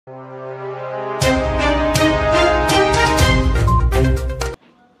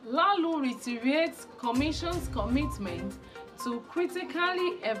appreciates Commission's commitment to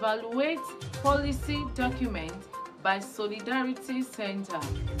critically evaluate policy documents by Solidarity Center.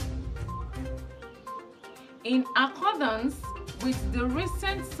 In accordance with the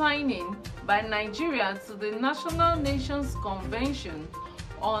recent signing by Nigeria to the National Nations Convention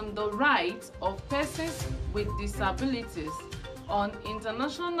on the Rights of Persons with Disabilities on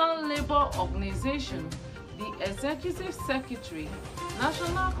International Labour Organization, the Executive Secretary,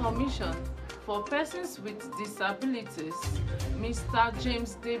 National Commission for Persons with Disabilities, Mr.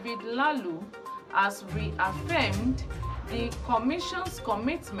 James David Lalu, has reaffirmed the Commission's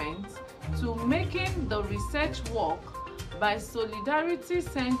commitment to making the research work by Solidarity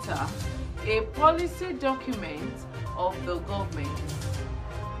Center a policy document of the government.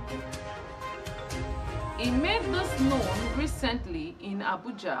 He made this known recently in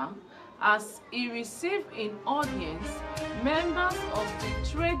Abuja as he received in audience members of the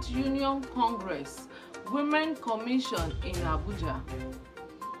Trade Union Congress Women Commission in Abuja.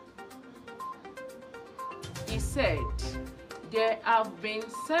 He said, there have been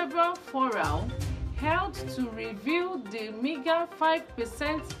several fora held to review the meagre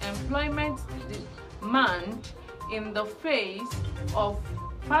 5% employment demand in the face of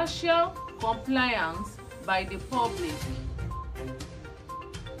partial compliance by the public.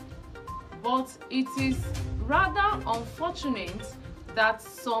 But it is rather unfortunate that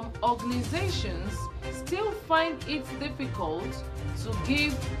some organizations still find it difficult to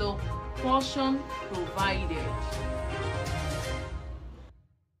give the portion provided.